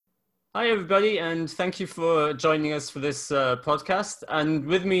Hi, everybody, and thank you for joining us for this podcast. And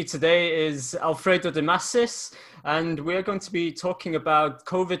with me today is Alfredo De Massis, and we're going to be talking about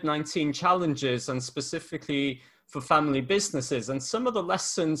COVID-19 challenges and specifically for family businesses and some of the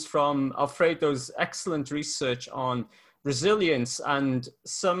lessons from Alfredo's excellent research on resilience and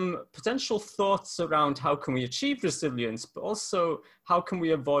some potential thoughts around how can we achieve resilience, but also how can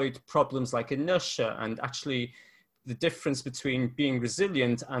we avoid problems like inertia and actually the difference between being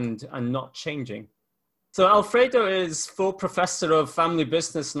resilient and not changing. So Alfredo is full professor of family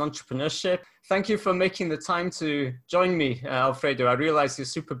business and entrepreneurship. Thank you for making the time to join me, Alfredo. I realize you're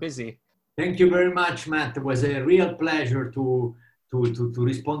super busy. Thank you very much, Matt. It was a real pleasure to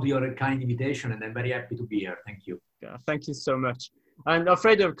respond to your kind invitation, and I'm very happy to be here. Thank you. Yeah, thank you so much. And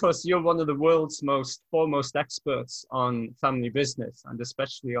Alfredo, of course, you're one of the world's most foremost experts on family business and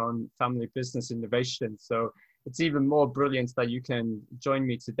especially on family business innovation. So it's even more brilliant that you can join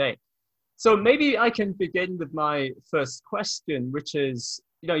me today. So maybe I can begin with my first question, which is,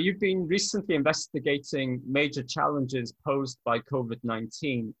 you've been recently investigating major challenges posed by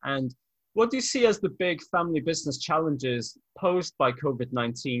COVID-19. And what do you see as the big family business challenges posed by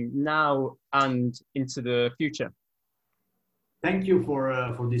COVID-19 now and into the future? Thank you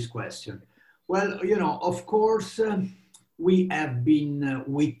for this question. Well, of course, we have been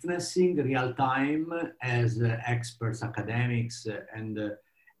witnessing real time as experts, academics, and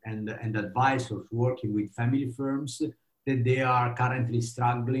advisors working with family firms that they are currently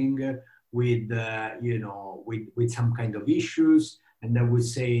struggling with, with some kind of issues. And I would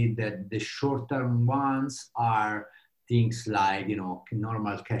say that the short-term ones are things like,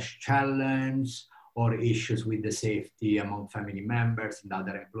 normal cash challenge or issues with the safety among family members and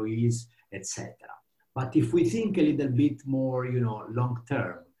other employees, etc. But if we think a little bit more, long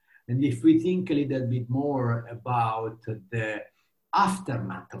term, and if we think a little bit more about the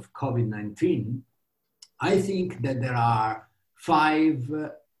aftermath of COVID-19, I think that there are 5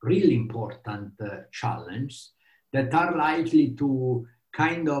 really important challenges that are likely to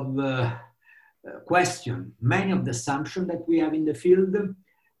kind of question many of the assumptions that we have in the field.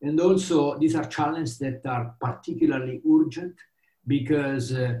 And also, these are challenges that are particularly urgent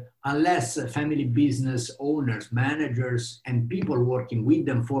because unless family business owners, managers, and people working with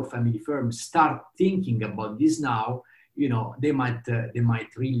them for family firms start thinking about this now, they might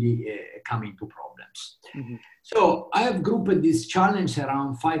really come into problems. Mm-hmm. So I have grouped this challenge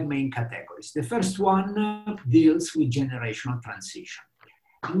around 5 main categories. The first one deals with generational transition.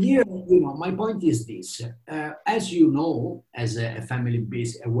 And here, my point is this: as you know, as a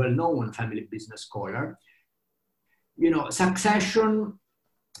well-known family business scholar, succession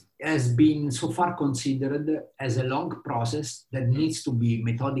has been so far considered as a long process that needs to be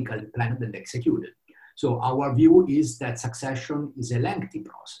methodically planned and executed. So our view is that succession is a lengthy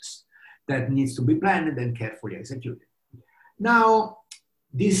process that needs to be planned and carefully executed. Now,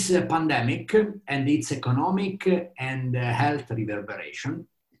 this pandemic and its economic and health reverberation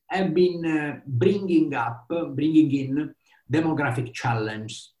have been bringing in demographic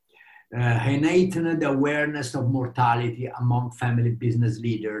challenge, an heightened awareness of mortality among family business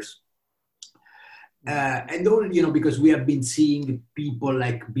leaders. And all, because we have been seeing people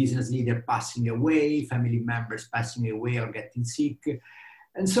like business leaders passing away, family members passing away or getting sick.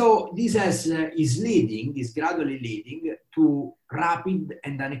 And so this is gradually leading to rapid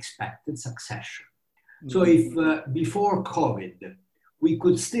and unexpected succession. Mm-hmm. So if before COVID, we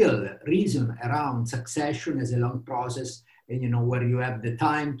could still reason around succession as a long process and, where you have the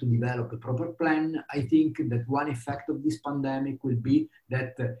time to develop a proper plan, I think that one effect of this pandemic will be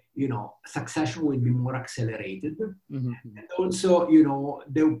that, succession will be more accelerated. Mm-hmm. And also,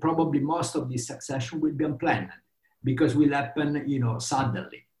 probably most of this succession will be unplanned because will happen,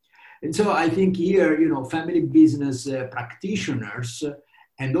 suddenly. And so I think here, family business practitioners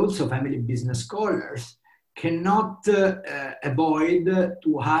and also family business scholars cannot avoid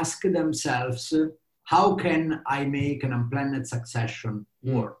to ask themselves, how can I make an unplanned succession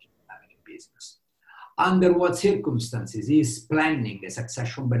work in family business? Under what circumstances is planning a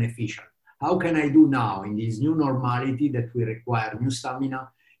succession beneficial? How can I do now in this new normality that we require new stamina,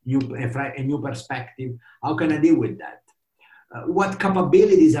 a new perspective? How can I deal with that? What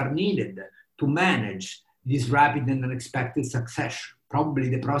capabilities are needed to manage this rapid and unexpected succession? Probably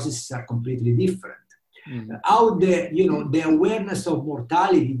the processes are completely different. Mm-hmm. How the awareness of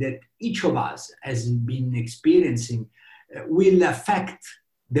mortality that each of us has been experiencing will affect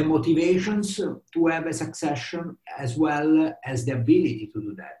the motivations to have a succession as well as the ability to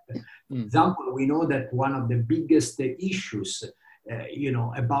do that. For example, we know that one of the biggest issues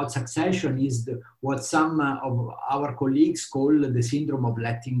about succession is what some of our colleagues call the syndrome of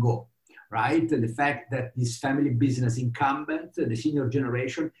letting go. right? The fact that this family business incumbent, the senior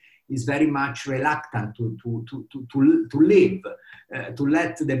generation, is very much reluctant to live, to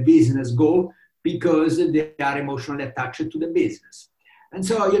let the business go because they are emotionally attached to the business. And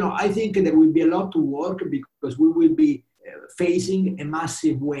so, I think there will be a lot to work because we will be facing a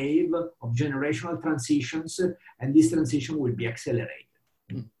massive wave of generational transitions, and this transition will be accelerated.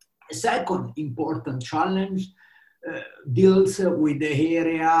 A second important challenge deals with the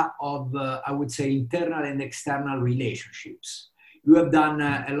area of, I would say, internal and external relationships. You have done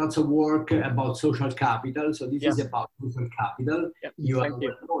a lots of work about social capital, so this is about social capital. You are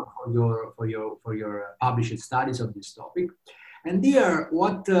known for your published studies of this topic. And here,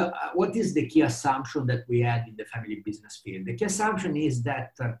 what is the key assumption that we had in the family business field? The key assumption is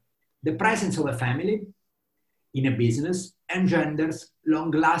that the presence of a family in a business engenders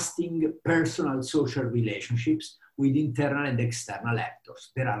long-lasting personal social relationships with internal and external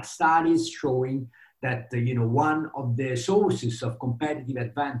actors. There are studies showing that one of the sources of competitive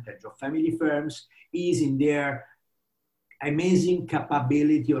advantage of family firms is in their amazing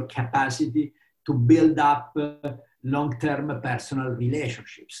capability or capacity to build up long-term personal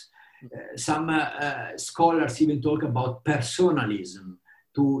relationships. Some scholars even talk about personalism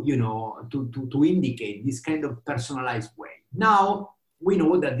to indicate this kind of personalized way. Now we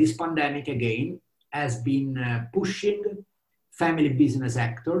know that this pandemic again has been pushing family business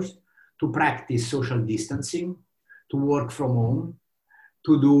actors to practice social distancing, to work from home,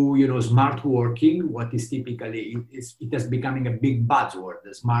 to do smart working. What is typically it has becoming a big buzzword,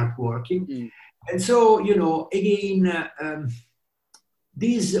 the smart working. And so again,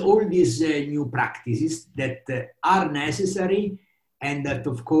 all these new practices that are necessary, and that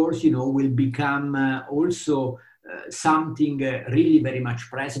of course will become also something really very much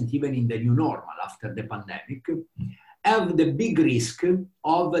present even in the new normal after the pandemic, have the big risk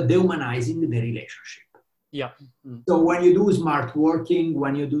of dehumanizing the relationship. So when you do smart working,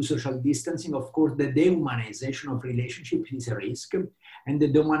 when you do social distancing, of course, the dehumanization of relationships is a risk. And the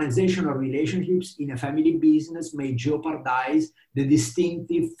dehumanization of relationships in a family business may jeopardize the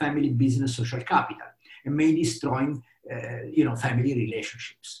distinctive family business social capital and may destroy, family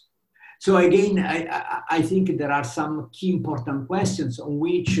relationships. So again, I think there are some key important questions on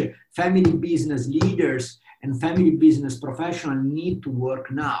which family business leaders and family business professionals need to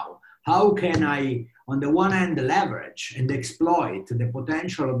work now. How can I, on the one hand, leverage and exploit the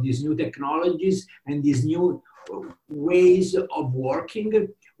potential of these new technologies and these new ways of working,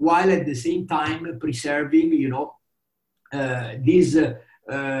 while at the same time preserving, this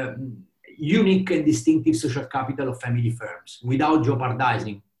unique and distinctive social capital of family firms without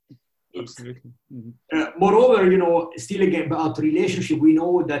jeopardizing it. Moreover, still again about relationship, we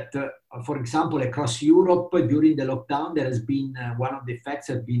know that, for example, across Europe during the lockdown, there has been one of the effects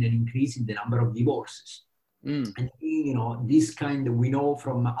has been an increase in the number of divorces. And this kind we know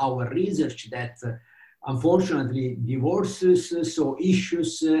from our research that unfortunately divorces, so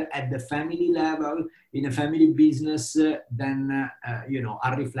issues at the family level in a family business, then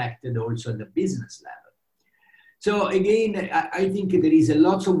are reflected also at the business level. So again, I think there is a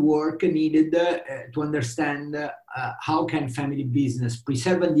lot of work needed to understand how can family business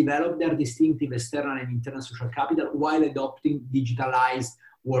preserve and develop their distinctive external and internal social capital while adopting digitalized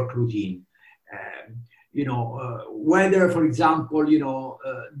work routine. Whether, for example,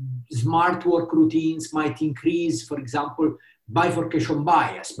 smart work routines might increase, for example, bifurcation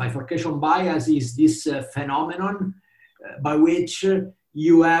bias. Bifurcation bias is this phenomenon by which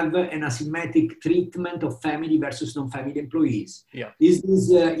you have an asymmetric treatment of family versus non-family employees. Is this,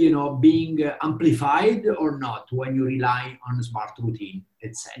 being amplified or not when you rely on smart routine,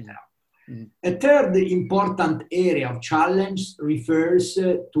 etc.? A third important area of challenge refers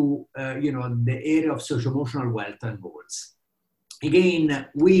to, the area of social-emotional wealth and goals. Again,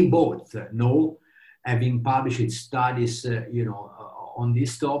 we both know, having published studies, on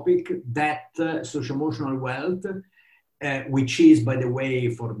this topic, that social-emotional wealth, which is, by the way,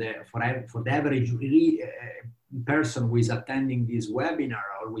 for the average person who is attending this webinar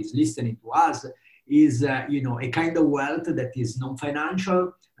or who is listening to us, is a kind of wealth that is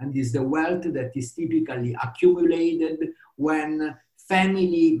non-financial and is the wealth that is typically accumulated when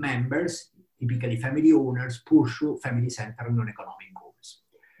family members, typically family owners, pursue family-centered non-economic goals.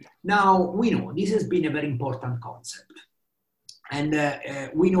 Now, we know this has been a very important concept. And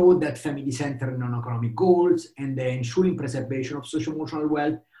we know that family-centered non-economic goals and the ensuring preservation of social-emotional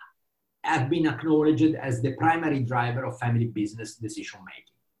wealth have been acknowledged as the primary driver of family business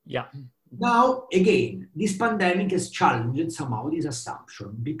decision-making. Now, again, this pandemic has challenged somehow this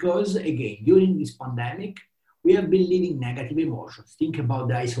assumption because, again, during this pandemic, we have been living negative emotions. Think about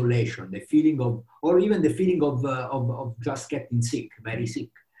the isolation, the feeling of, or even the feeling of just getting sick, very sick,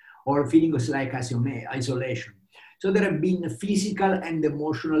 or feelings like isolation. So there have been physical and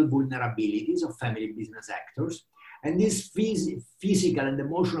emotional vulnerabilities of family business actors. And these physical and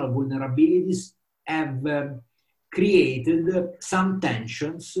emotional vulnerabilities have created some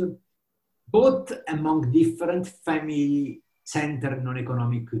tensions, both among different family-centered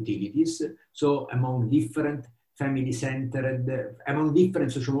non-economic utilities, so among different family-centered, among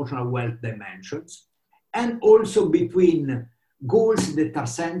different social-emotional wealth dimensions, and also between goals that are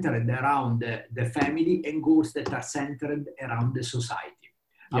centered around the family and goals that are centered around the society.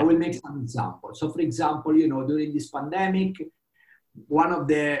 Yeah. I will make some examples. So for example, during this pandemic, one of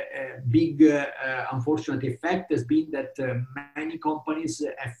the big unfortunate effects has been that many companies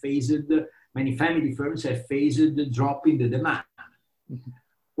have faced, many family firms have faced the drop in the demand. Mm-hmm.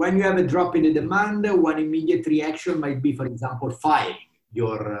 When you have a drop in the demand, one immediate reaction might be, for example, firing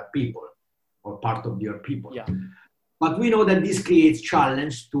your people or part of your people. Yeah. But we know that this creates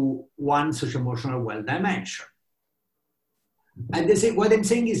challenge to one social-emotional wealth dimension. And what I'm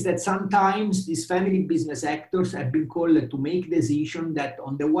saying is that sometimes these family business actors have been called to make decisions that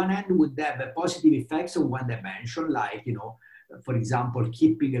on the one hand would have a positive effects on one dimension, like, for example,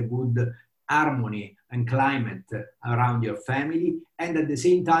 keeping a good harmony and climate around your family, and at the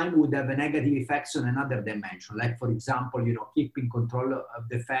same time would have a negative effects on another dimension, like, for example, keeping control of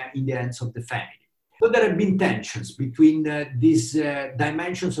the in the hands of the family. So there have been tensions between these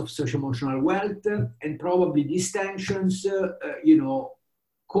dimensions of social-emotional wealth, and probably these tensions,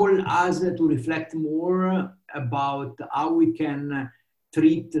 call us to reflect more about how we can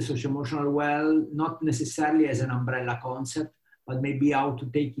treat social-emotional wealth, not necessarily as an umbrella concept, but maybe how to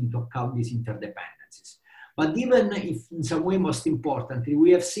take into account these interdependencies. But even if in some way, most importantly,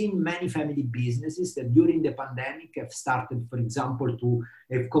 we have seen many family businesses that during the pandemic have started, for example, to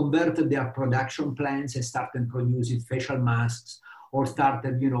have converted their production plans and started producing facial masks, or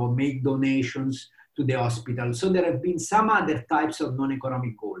started, make donations to the hospital. So there have been some other types of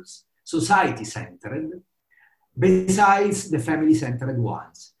non-economic goals, society-centered, besides the family-centered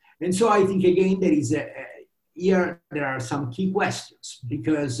ones. And so I think, again, here there are some key questions,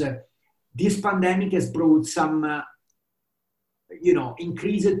 because this pandemic has brought some,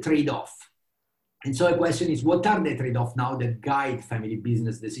 increased trade-off. And so the question is, what are the trade-offs now that guide family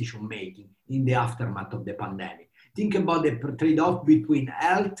business decision-making in the aftermath of the pandemic? Think about the trade-off between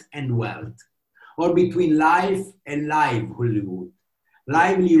health and wealth, or between life and livelihood.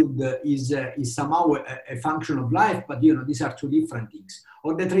 Livelihood is somehow a function of life, but these are two different things.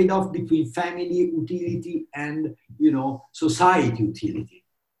 Or the trade-off between family utility and society utility.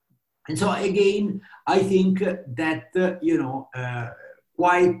 And so again, I think that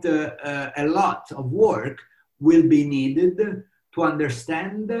quite a lot of work will be needed to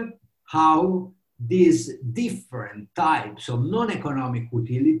understand how these different types of non-economic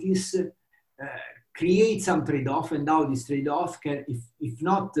utilities create some trade-off, and how this trade-off can, if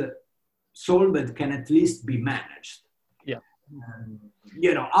not solved, can at least be managed. Yeah.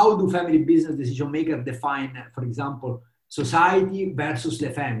 How do family business decision makers define, for example, society versus the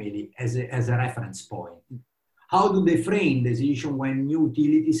family as a reference point? How do they frame decision when new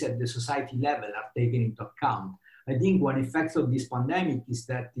utilities at the society level are taken into account? I think one effect of this pandemic is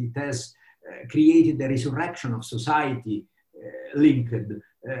that it has created the resurrection of society linked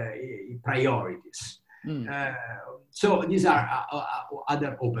priorities. So these are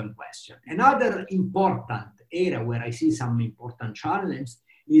other open questions. Another important area where I see some important challenge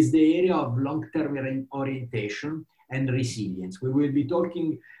is the area of long-term orientation and resilience. We will be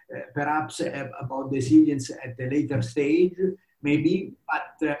talking perhaps about resilience at a later stage, maybe,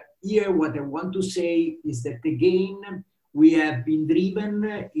 but here what I want to say is that again, we have been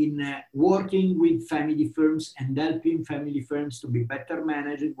driven in working with family firms and helping family firms to be better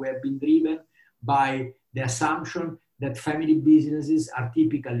managed. We have been driven by the assumption that family businesses are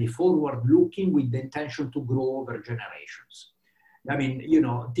typically forward-looking with the intention to grow over generations. I mean,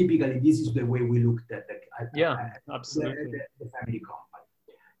 typically this is the way we looked at absolutely. The family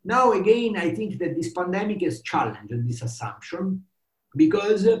company. Now, again, I think that this pandemic has challenged this assumption,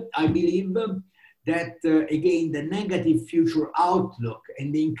 because I believe that, again, the negative future outlook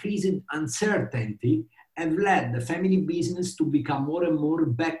and the increasing uncertainty have led the family business to become more and more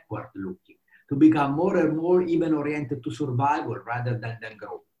backward looking, to become more and more even oriented to survival rather than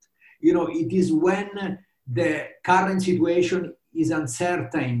growth. It is when the current situation is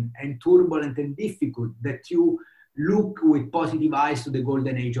uncertain and turbulent and difficult that you look with positive eyes to the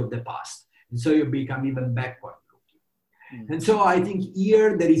golden age of the past. And so you become even backward looking. And so I think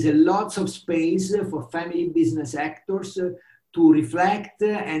here there is a lots of space for family business actors to reflect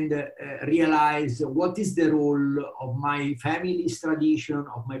and realize what is the role of my family's tradition,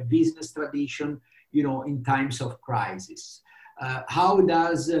 of my business tradition, in times of crisis. How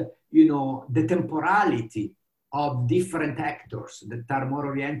does, the temporality of different actors that are more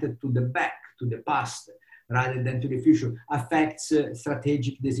oriented to the back, to the past, rather than to the future, affects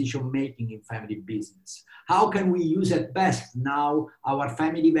strategic decision-making in family business. How can we use at best now our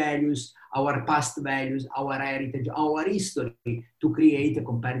family values, our past values, our heritage, our history to create a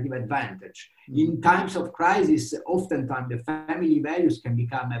competitive advantage? In times of crisis, oftentimes the family values can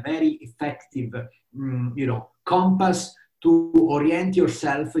become a very effective, compass to orient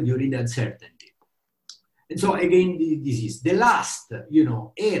yourself during the uncertainty. And so again, this is the last,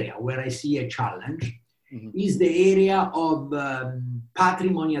 area where I see a challenge. Is the area of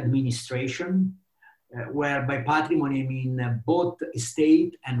patrimony administration, where by patrimony I mean both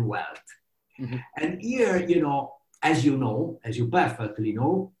estate and wealth. And here, as you perfectly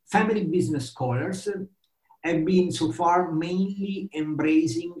know, family business scholars have been so far mainly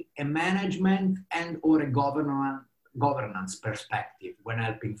embracing a management and or a governance perspective when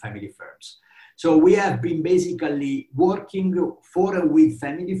helping family firms. So we have been basically working for and with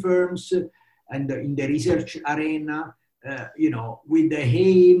family firms and in the research arena, with the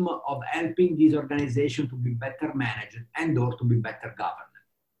aim of helping this organization to be better managed and or to be better governed.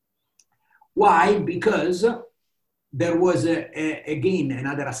 Why? Because there was, again,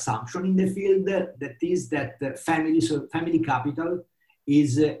 another assumption in the field that is that family capital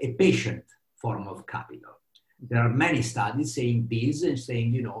is a patient form of capital. There are many studies saying this and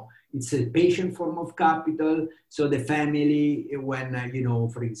saying, it's a patient form of capital. So the family, when,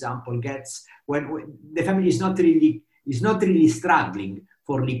 for example, when the family is not really struggling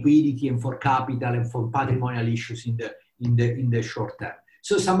for liquidity and for capital and for patrimonial issues in the short term.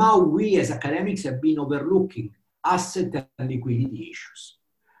 So somehow we as academics have been overlooking asset and liquidity issues.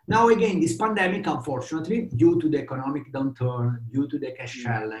 Now again, this pandemic, unfortunately, due to the economic downturn, due to the cash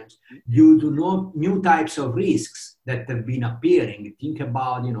challenge, due to new types of risks that have been appearing, think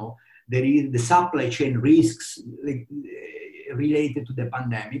about, the supply chain risks related to the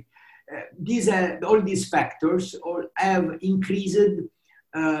pandemic. All these factors have increased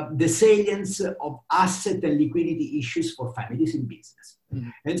the salience of asset and liquidity issues for families in business.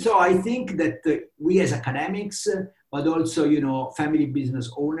 And so I think that we as academics, but also, family business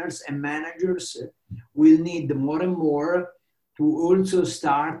owners and managers will need more and more to also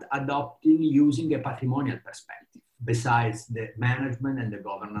start adopting using a patrimonial perspective besides the management and the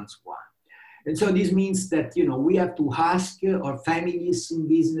governance one. And so this means that, we have to ask, or families in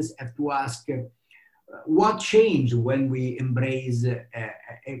business have to ask, what changed when we embrace a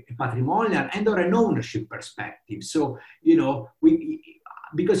patrimonial and or an ownership perspective? So,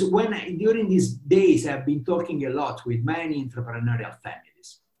 because during these days, I've been talking a lot with many entrepreneurial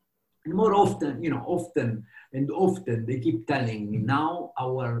families. And more often, often they keep telling me now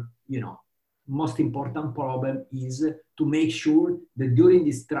our, most important problem is to make sure that during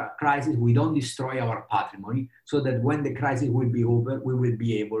this crisis, we don't destroy our patrimony so that when the crisis will be over, we will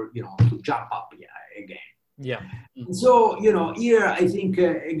be able, to jump up again. Yeah. So, here I think,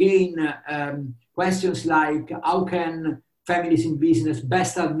 again, questions like how can families in business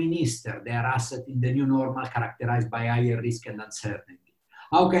best administer their asset in the new normal characterized by higher risk and uncertainty?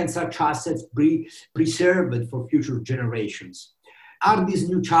 How can such assets be preserved for future generations? Are these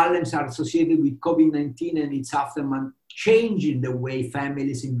new challenges associated with COVID-19 and its aftermath changing the way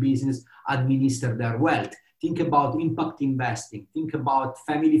families in business administer their wealth? Think about impact investing. Think about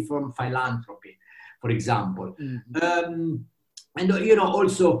family firm philanthropy, for example. And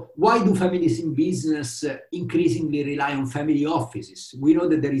also, why do families in business increasingly rely on family offices? We know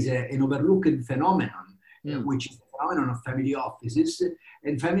that there is an overlooked phenomenon, which is the phenomenon of family offices.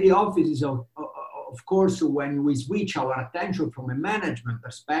 And family offices, of course, when we switch our attention from a management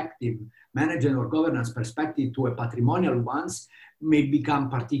perspective, management or governance perspective to a patrimonial ones, may become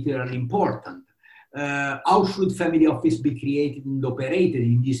particularly important. How should family office be created and operated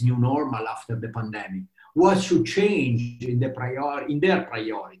in this new normal after the pandemic? What should change in their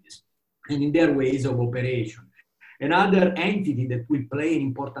priorities and in their ways of operation? Another entity that will play an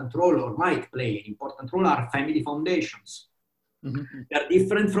important role or might play an important role are family foundations. They're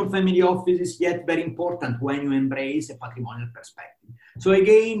different from family offices, yet very important when you embrace a patrimonial perspective. So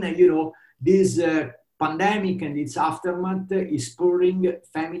again, this pandemic and its aftermath is spurring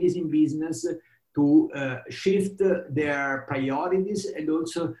families in business to shift their priorities and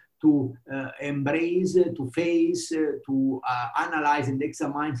also to embrace, to face, to analyze and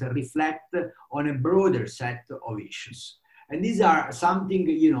examine and reflect on a broader set of issues. And these are something,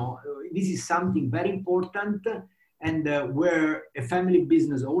 this is something very important, and where a family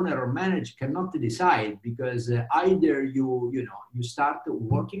business owner or manager cannot decide, because either you start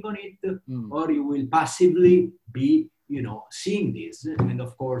working on it, or you will passively be, seeing this. And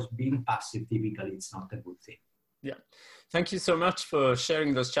of course, being passive, typically, it's not a good thing. Yeah. Thank you so much for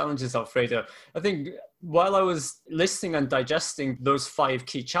sharing those challenges, Alfredo. I think while I was listening and digesting those 5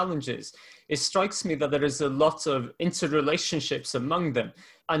 key challenges, it strikes me that there is a lot of interrelationships among them.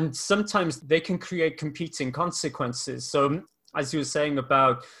 And sometimes they can create competing consequences. So as you were saying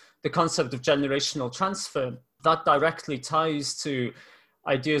about the concept of generational transfer, that directly ties to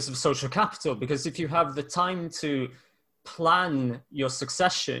ideas of social capital, because if you have the time to plan your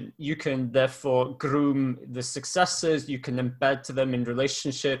succession, you can therefore groom the successors, you can embed them in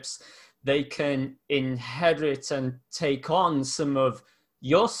relationships, they can inherit and take on some of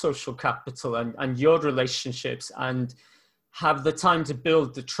your social capital and your relationships, and have the time to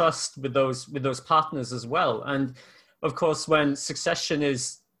build the trust with those partners as well. And of course, when succession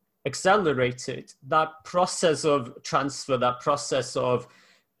is accelerated, that process of transfer, that process of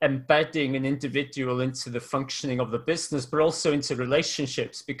embedding an individual into the functioning of the business, but also into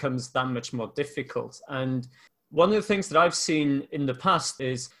relationships, becomes that much more difficult. And one of the things that I've seen in the past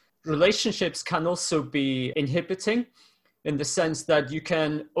is relationships can also be inhibiting, in the sense that you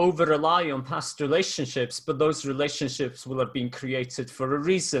can over-rely on past relationships, but those relationships will have been created for a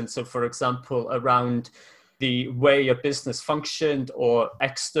reason. So for example, around the way a business functioned, or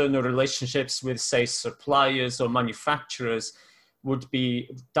external relationships with, say, suppliers or manufacturers, would be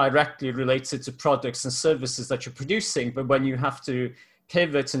directly related to products and services that you're producing. But when you have to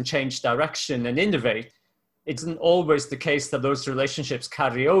pivot and change direction and innovate, it isn't always the case that those relationships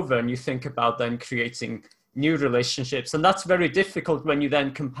carry over, and you think about then creating new relationships. And that's very difficult when you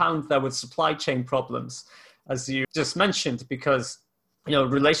then compound that with supply chain problems, as you just mentioned, because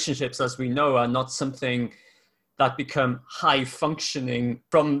relationships, as we know, are not something that become high functioning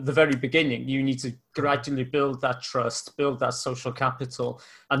from the very beginning. You need to gradually build that trust, build that social capital,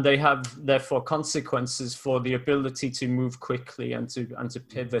 and they have therefore consequences for the ability to move quickly and to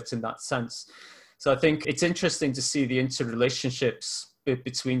pivot in that sense. So I think it's interesting to see the interrelationships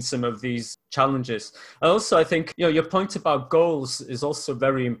between some of these challenges. And also, I think your point about goals is also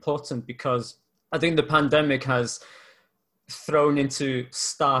very important, because I think the pandemic has thrown into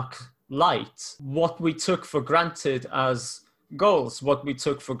stark light what we took for granted as goals, what we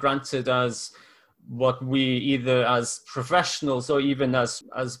took for granted as what we either as professionals or even as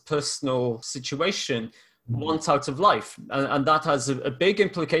personal situation want out of life. And that has a big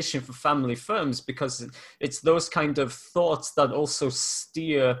implication for family firms, because it's those kind of thoughts that also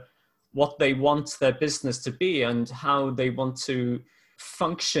steer what they want their business to be and how they want to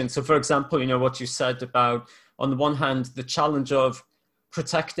function. So for example, what you said about, on the one hand, the challenge of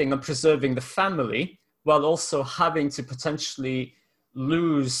protecting and preserving the family, while also having to potentially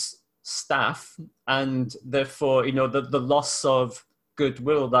lose staff, and therefore, the loss of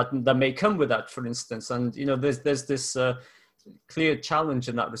goodwill that may come with that, for instance. And, there's this clear challenge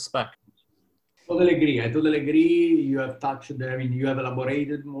in that respect. Totally agree. I totally agree. You have touched there. You have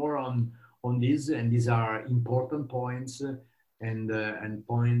elaborated more on this, and these are important points, and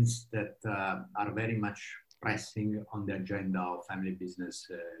points that are very much pressing on the agenda of family business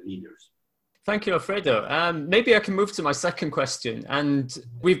leaders. Thank you, Alfredo. Maybe I can move to my second question. And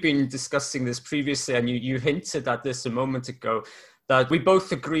we've been discussing this previously, and you hinted at this a moment ago, that we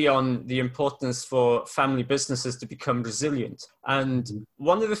both agree on the importance for family businesses to become resilient. And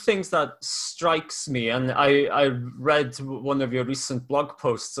one of the things that strikes me, and I read one of your recent blog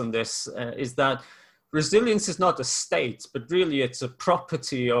posts on this, is that resilience is not a state, but really it's a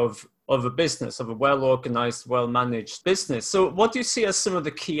property of a business, of a well-organized, well-managed business. So what do you see as some of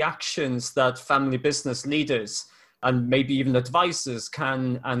the key actions that family business leaders and maybe even advisors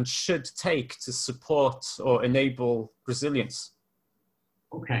can and should take to support or enable resilience?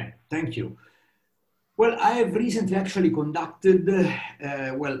 Okay, thank you. Well, I have recently actually conducted,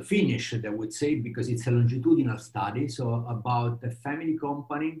 finished, I would say, because it's a longitudinal study, so about a family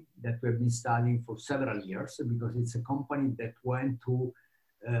company that we've been studying for several years, because it's a company that went through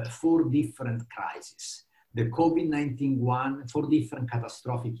 4 different crises. The COVID-19 one, 4 different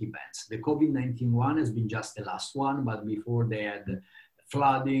catastrophic events. The COVID-19 one has been just the last one, but before they had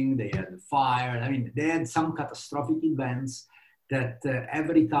flooding, they had fire. They had some catastrophic events that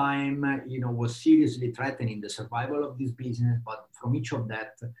every time, was seriously threatening the survival of this business. But from each of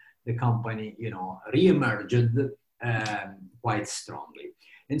that, the company, re-emerged quite strongly.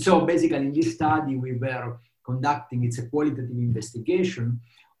 And so basically in this study, we were conducting, it's a qualitative investigation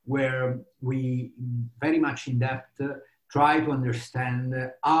where we very much in depth try to understand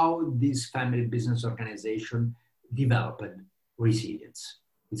how this family business organization developed resilience,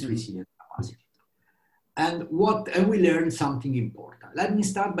 its resilient capacity. And we learned something important. Let me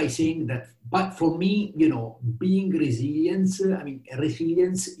start by saying that, but for me, being resilience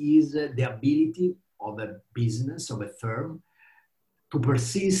is the ability of a business, of a firm, to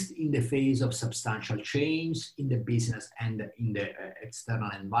persist in the face of substantial change in the business and in the external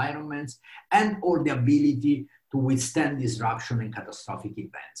environments, or the ability to withstand disruption and catastrophic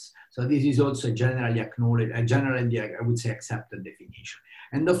events. So this is also generally acknowledged, I would say, accepted definition.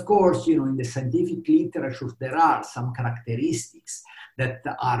 And of course, in the scientific literature, there are some characteristics that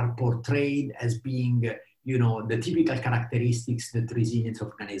are portrayed as being, the typical characteristics that resilient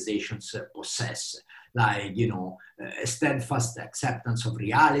organizations possess, like, a steadfast acceptance of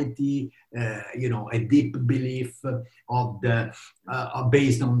reality, a deep belief of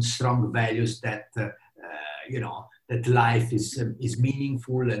based on strong values that, that life is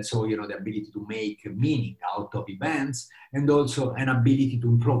meaningful, and so, the ability to make meaning out of events, and also an ability to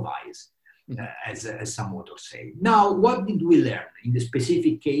improvise, as some authors say. Now, what did we learn in the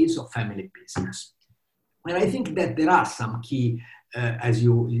specific case of family business? And I think that there are some key, as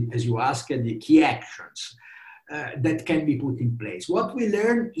you asked, the key actions that can be put in place. What we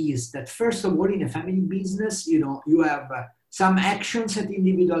learn is that, first of all, in a family business, you have some actions at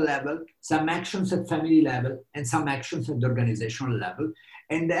individual level, some actions at family level, and some actions at the organizational level.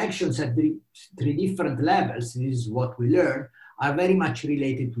 And the actions at three different levels, this is what we learn, are very much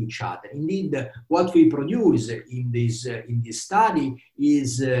related to each other. Indeed, what we produce in this study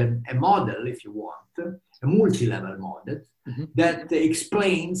is a model, if you want, a multi-level model that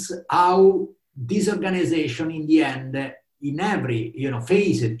explains how this organization, in the end, in every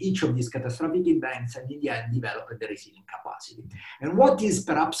phase, each of these catastrophic events, and in the end, developed the resilient capacity. And what is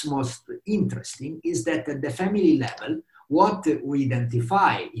perhaps most interesting is that at the family level, what we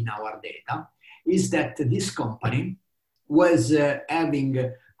identify in our data is that this company was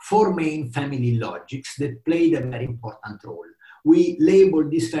having four main family logics that played a very important role. We labeled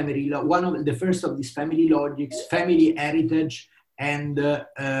this family, one of the first of these family logics, family heritage and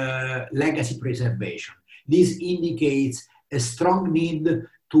legacy preservation. This indicates a strong need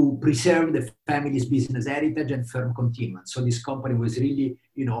to preserve the family's business heritage and firm continuance. So this company was really,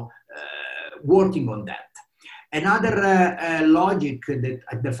 working on that. Another logic that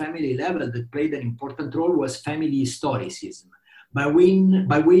at the family level that played an important role was family historicism, by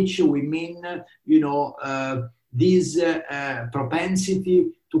which we mean, this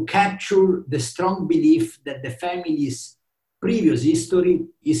propensity to capture the strong belief that the family's previous history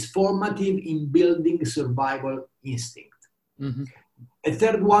is formative in building survival instinct. A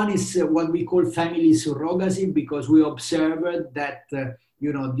third one is what we call family surrogacy, because we observed that,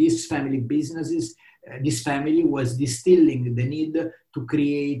 these family businesses, this family was distilling the need to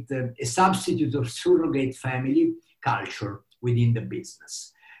create a substitute or surrogate family culture within the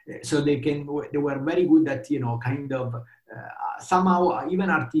business. So they were very good at, somehow even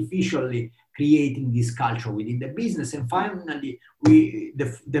artificially creating this culture within the business. And finally,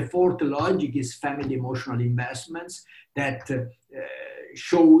 the fourth logic is family emotional investments that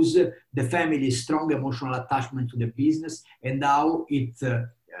shows the family's strong emotional attachment to the business and how it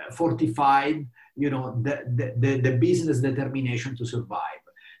fortified, the business determination to survive.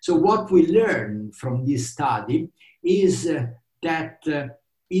 So what we learned from this study is that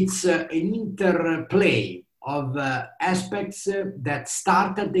it's an interplay of aspects that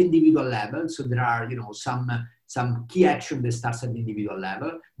start at the individual level. So there are, some key action that starts at the individual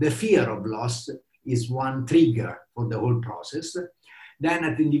level. The fear of loss is one trigger for the whole process. Then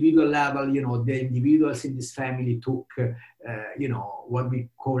at the individual level, the individuals in this family took, what we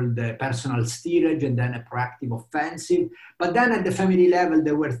call the personal steerage and then a proactive offensive. But then at the family level,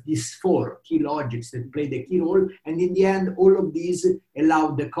 there were these four key logics that played a key role. And in the end, all of these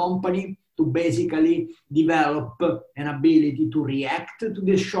allowed the company to basically develop an ability to react to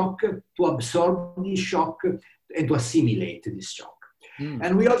the shock, to absorb the shock, and to assimilate this shock.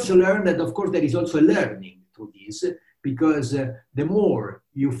 And we also learned that, of course, there is also a learning to this, because the more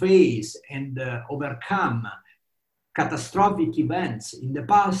you face and overcome catastrophic events in the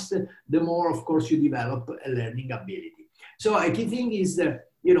past, the more, of course, you develop a learning ability. So a key thing is that,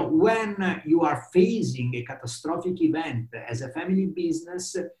 when you are facing a catastrophic event as a family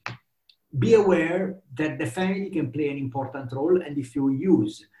business, be aware that the family can play an important role. And if you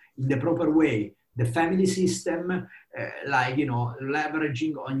use in the proper way the family system,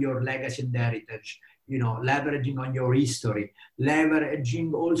 leveraging on your legacy and heritage, leveraging on your history,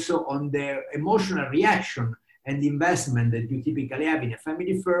 leveraging also on the emotional reaction and investment that you typically have in a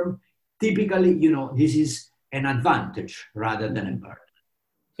family firm, typically, this is an advantage rather than a burden.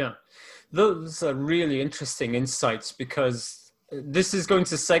 Yeah, those are really interesting insights, because this is going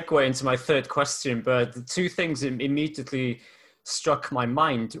to segue into my third question, but the two things immediately struck my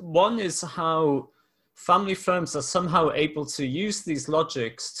mind. One is how family firms are somehow able to use these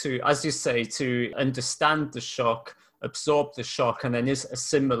logics to, as you say, to understand the shock, absorb the shock, and then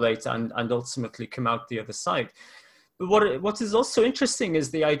assimilate and ultimately come out the other side. But what is also interesting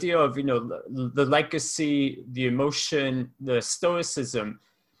is the idea of, the legacy, the emotion, the stoicism.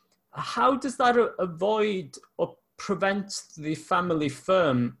 How does that avoid or prevent the family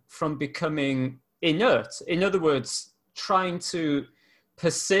firm from becoming inert? In other words, trying to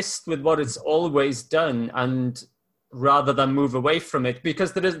persist with what it's always done, and rather than move away from it?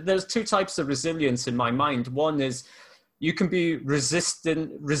 Because there's two types of resilience in my mind. One is you can be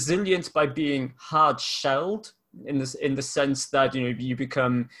resilient by being hard shelled, in the sense that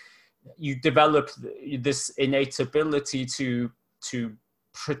you develop this innate ability to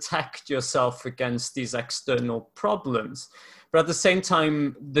protect yourself against these external problems. But at the same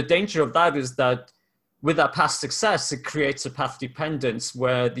time, the danger of that is that with that past success, it creates a path dependence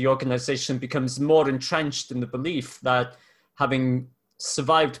where the organization becomes more entrenched in the belief that, having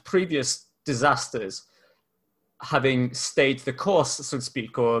survived previous disasters, having stayed the course, so to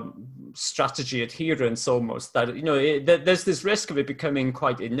speak, or strategy adherence almost, that, there's this risk of it becoming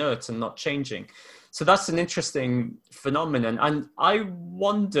quite inert and not changing. So that's an interesting phenomenon. And I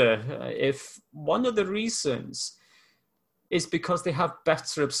wonder if one of the reasons is because they have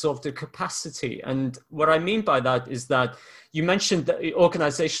better absorptive capacity. And what I mean by that is that you mentioned the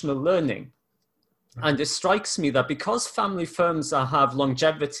organizational learning. And it strikes me that because family firms have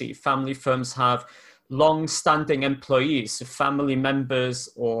longevity, family firms have long-standing employees, so family members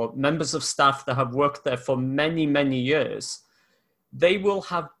or members of staff that have worked there for many, many years, they will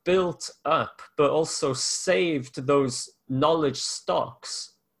have built up, but also saved those knowledge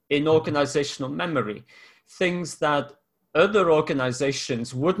stocks in organizational memory, things that other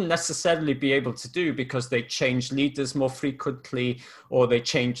organizations wouldn't necessarily be able to do because they change leaders more frequently, or they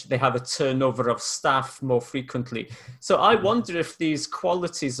have a turnover of staff more frequently. So I wonder if these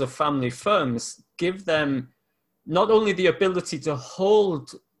qualities of family firms give them not only the ability to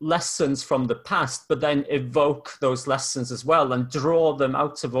hold lessons from the past, but then evoke those lessons as well and draw them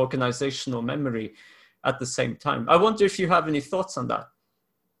out of organizational memory at the same time. I wonder if you have any thoughts on that.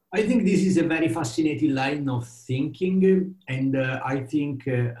 I think this is a very fascinating line of thinking, and I think,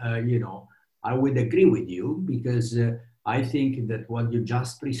 I would agree with you, because I think that what you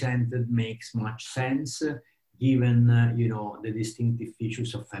just presented makes much sense, given, the distinctive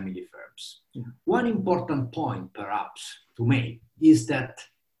features of family firms. Yeah. One important point, perhaps, to make is that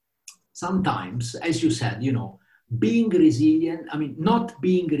sometimes, as you said, being resilient,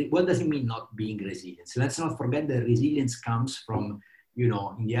 what does it mean not being resilient? So let's not forget that resilience comes from, in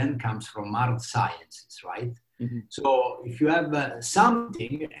the end, comes from hard sciences, right? Mm-hmm. So if you have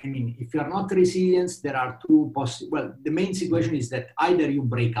something, if you are not resilient, there are two possible, well, the main situation is that either you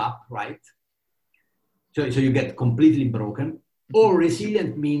break up, right? So you get completely broken, or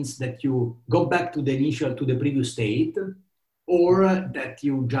resilient means that you go back to the previous state, or that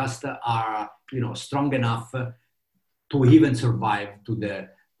you just are, strong enough to even survive to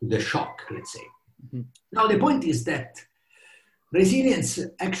the shock, let's say. Mm-hmm. Now, the point is that resilience,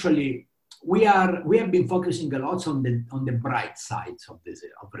 actually, we have been focusing a lot on the bright sides of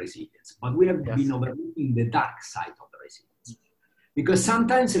resilience, but we have been overlooking the dark side of the resilience. Because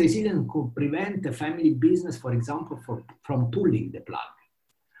sometimes resilience could prevent a family business, for example, from pulling the plug.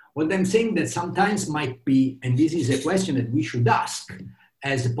 What I'm saying that sometimes might be, and this is a question that we should ask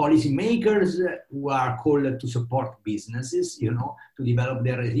as policymakers who are called to support businesses, to develop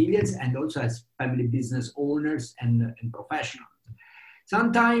their resilience, and also as family business owners and professionals.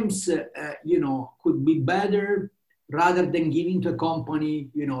 Sometimes, could be better, rather than giving to a company,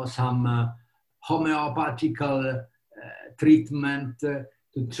 some homeopathical treatment to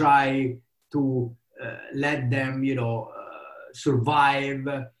try to let them,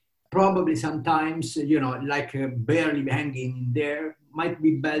 survive. Probably sometimes, barely hanging in there, might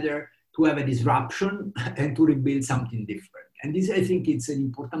be better to have a disruption and to rebuild something different. And this, I think, it's an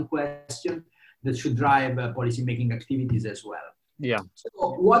important question that should drive policymaking activities as well. Yeah. So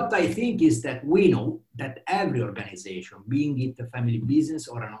what I think is that we know that every organization, being it a family business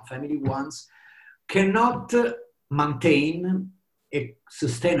or a non-family ones, cannot maintain a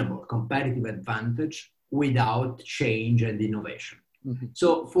sustainable competitive advantage without change and innovation. Mm-hmm.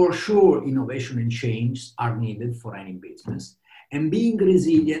 So for sure, innovation and change are needed for any business. And being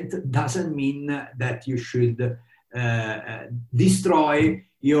resilient doesn't mean that you should destroy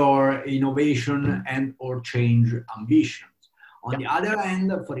your innovation and or change ambitions. On the other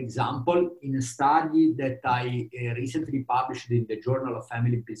hand, for example, in a study that I recently published in the Journal of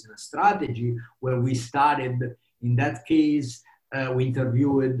Family Business Strategy, where we studied, in that case, we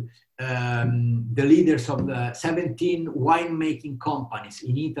interviewed the leaders of the 17 winemaking companies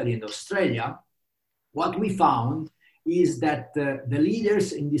in Italy and Australia. What we found is that the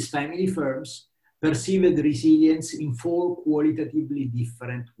leaders in these family firms perceived resilience in 4 qualitatively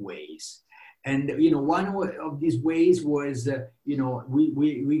different ways. And, one of these ways was,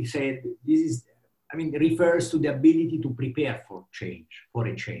 we said this is, refers to the ability to prepare for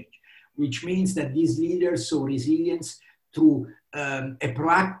a change, which means that these leaders saw resilience through a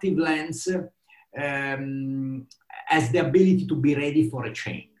proactive lens as the ability to be ready for a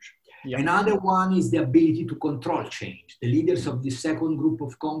change. Yeah. Another one is the ability to control change. The leaders of the second group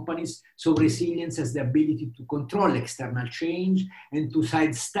of companies saw resilience as the ability to control external change and to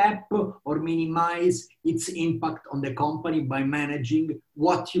sidestep or minimize its impact on the company by managing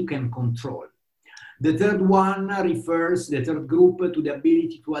what you can control. The third one refers, the third group, to the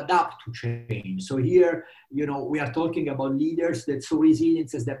ability to adapt to change. So here, we are talking about leaders that saw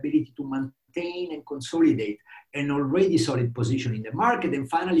resilience as the ability to maintain and consolidate an already solid position in the market. And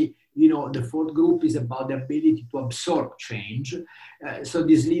finally, the fourth group is about the ability to absorb change. So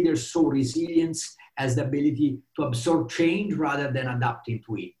these leaders saw resilience as the ability to absorb change rather than adapting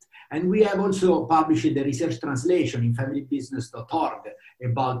to it. And we have also published the research translation in familybusiness.org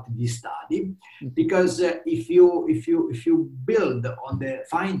about this study, because if you build on the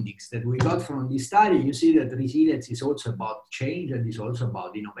findings that we got from this study, you see that resilience is also about change and is also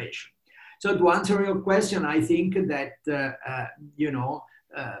about innovation. So to answer your question, I think that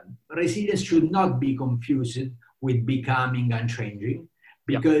resilience should not be confused with becoming unchanging,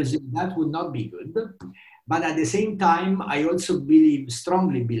 because that would not be good. But at the same time, I also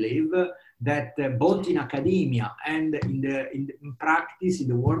strongly believe that both in academia and in practice, in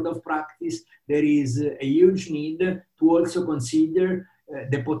the world of practice, there is a huge need to also consider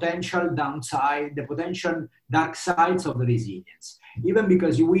the potential downside, the potential dark sides of the resilience. Even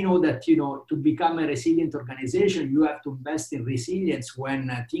because we know that, to become a resilient organization, you have to invest in resilience when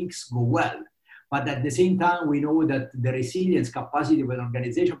things go well. But at the same time, we know that the resilience capacity of an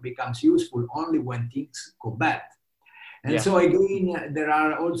organization becomes useful only when things go bad. And so again, there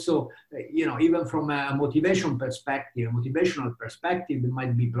are also, even from a motivational perspective, there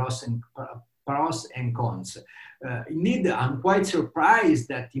might be pros and cons. Indeed, I'm quite surprised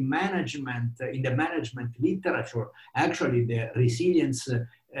that in the management literature, actually the resilience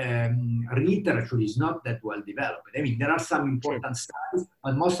literature is not that well developed. There are some important studies,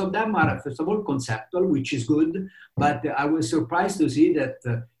 but most of them are, first of all, conceptual, which is good. But I was surprised to see that,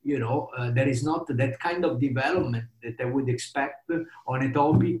 there is not that kind of development that I would expect on a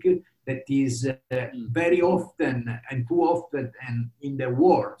topic that is very often and too often and in the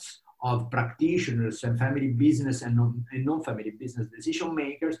words of practitioners and family business and non-family business decision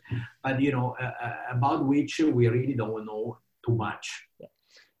makers, but about which we really don't know too much.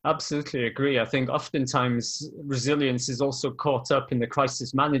 Absolutely agree. I think oftentimes resilience is also caught up in the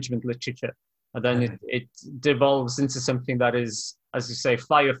crisis management literature, and then it devolves into something that is, as you say,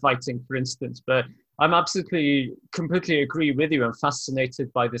 firefighting, for instance. But I'm completely agree with you. I'm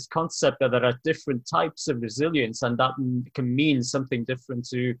fascinated by this concept that there are different types of resilience, and that can mean something different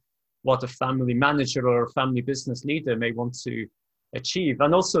to what a family manager or a family business leader may want to achieve.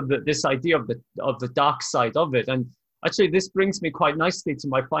 And also this idea of the dark side of it. And actually, this brings me quite nicely to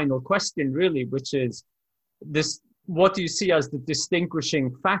my final question, really, which is this: what do you see as the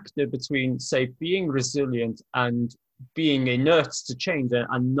distinguishing factor between, say, being resilient and being inert to change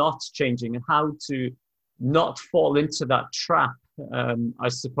and not changing, and how to not fall into that trap, I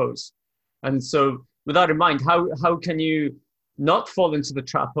suppose? And so with that in mind, how can you not fall into the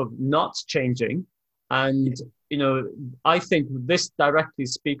trap of not changing? And I think this directly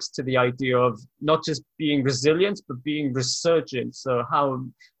speaks to the idea of not just being resilient, but being resurgent. So how,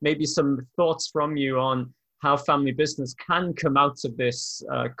 maybe some thoughts from you on how family business can come out of this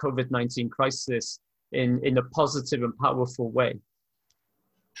COVID-19 crisis in a positive and powerful way.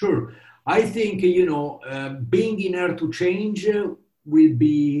 Sure. I think, being inert to change will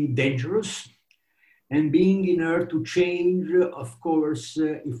be dangerous. And being inert to change, of course,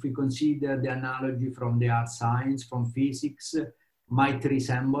 if we consider the analogy from the art science, from physics, might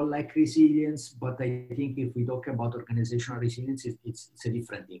resemble like resilience. But I think if we talk about organizational resilience, it's a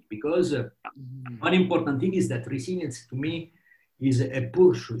different thing. Because one important thing is that resilience, to me, is a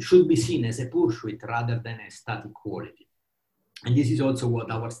pursuit, should be seen as a pursuit rather than a static quality. And this is also what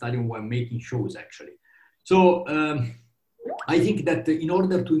our study on winemaking shows, actually. So I think that in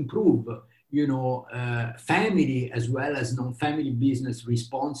order to improve, family as well as non-family business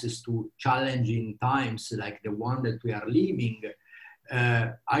responses to challenging times like the one that we are living,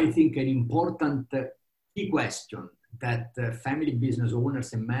 I think an important key question that family business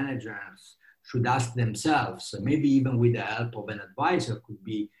owners and managers should ask themselves, maybe even with the help of an advisor,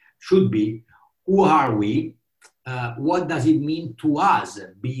 should be, who are we? What does it mean to us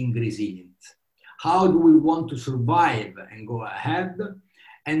being resilient? How do we want to survive and go ahead?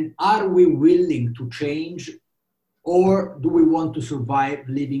 And are we willing to change, or do we want to survive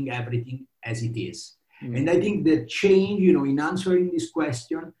leaving everything as it is? Mm. And I think that change, in answering this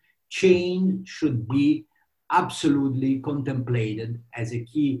question, change should be absolutely contemplated as a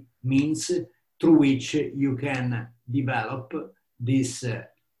key means through which you can develop this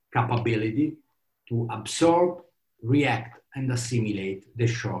capability to absorb, react, and assimilate the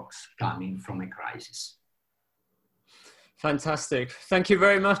shocks coming from a crisis. Fantastic. Thank you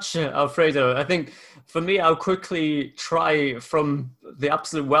very much, Alfredo. I think for me, I'll quickly try, from the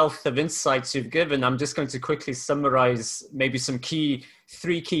absolute wealth of insights you've given, I'm just going to quickly summarize maybe some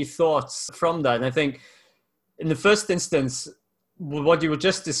three key thoughts from that. And I think in the first instance, what you were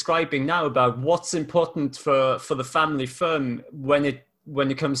just describing now about what's important for the family firm when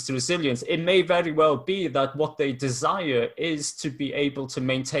it comes to resilience, it may very well be that what they desire is to be able to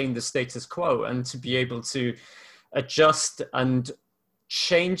maintain the status quo and to be able to adjust and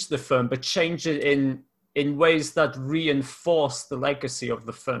change the firm, but change it in ways that reinforce the legacy of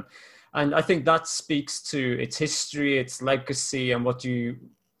the firm. And I think that speaks to its history, its legacy, and what you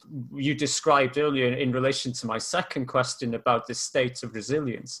described earlier in relation to my second question about the state of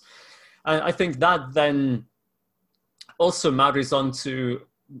resilience. And I think that then also marries on to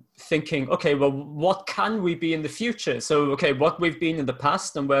thinking, okay, well, what can we be in the future? So, okay, what we've been in the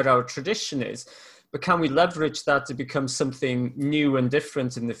past and where our tradition is, but can we leverage that to become something new and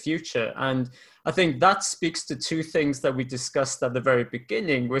different in the future? And I think that speaks to two things that we discussed at the very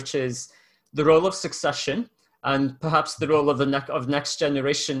beginning, which is the role of succession and perhaps the role of next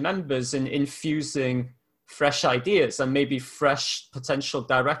generation members in infusing fresh ideas and maybe fresh potential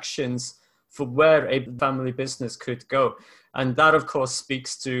directions for where a family business could go. And that, of course,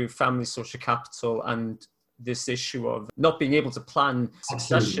 speaks to family social capital and this issue of not being able to plan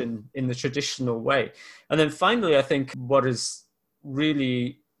succession in the traditional way. And then finally, I think what is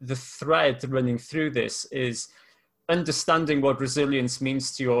really the thread running through this is understanding what resilience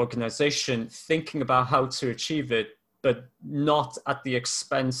means to your organization, thinking about how to achieve it, but not at the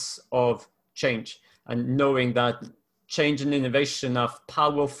expense of change, and knowing that change and innovation are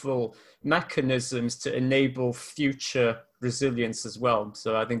powerful mechanisms to enable future resilience as well.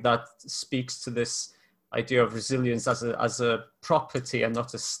 So I think that speaks to this idea of resilience as a property and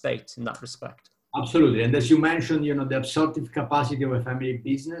not a state in that respect. Absolutely. And as you mentioned, the absorptive capacity of a family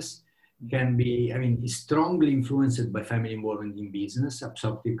business can be, is strongly influenced by family involvement in business,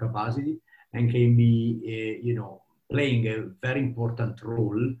 absorptive capacity, and can be, playing a very important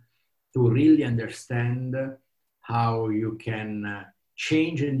role to really understand how you can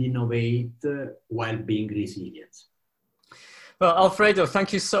change and innovate while being resilient. Well, Alfredo,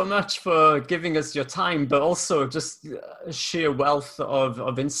 thank you so much for giving us your time, but also just a sheer wealth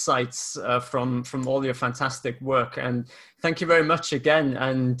of insights from all your fantastic work. And thank you very much again.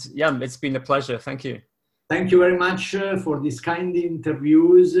 And yeah, it's been a pleasure. Thank you. Thank you very much for these kind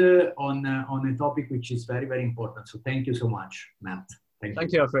interviews on a topic which is very, very important. So thank you so much, Matt.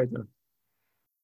 Thank you, Alfredo.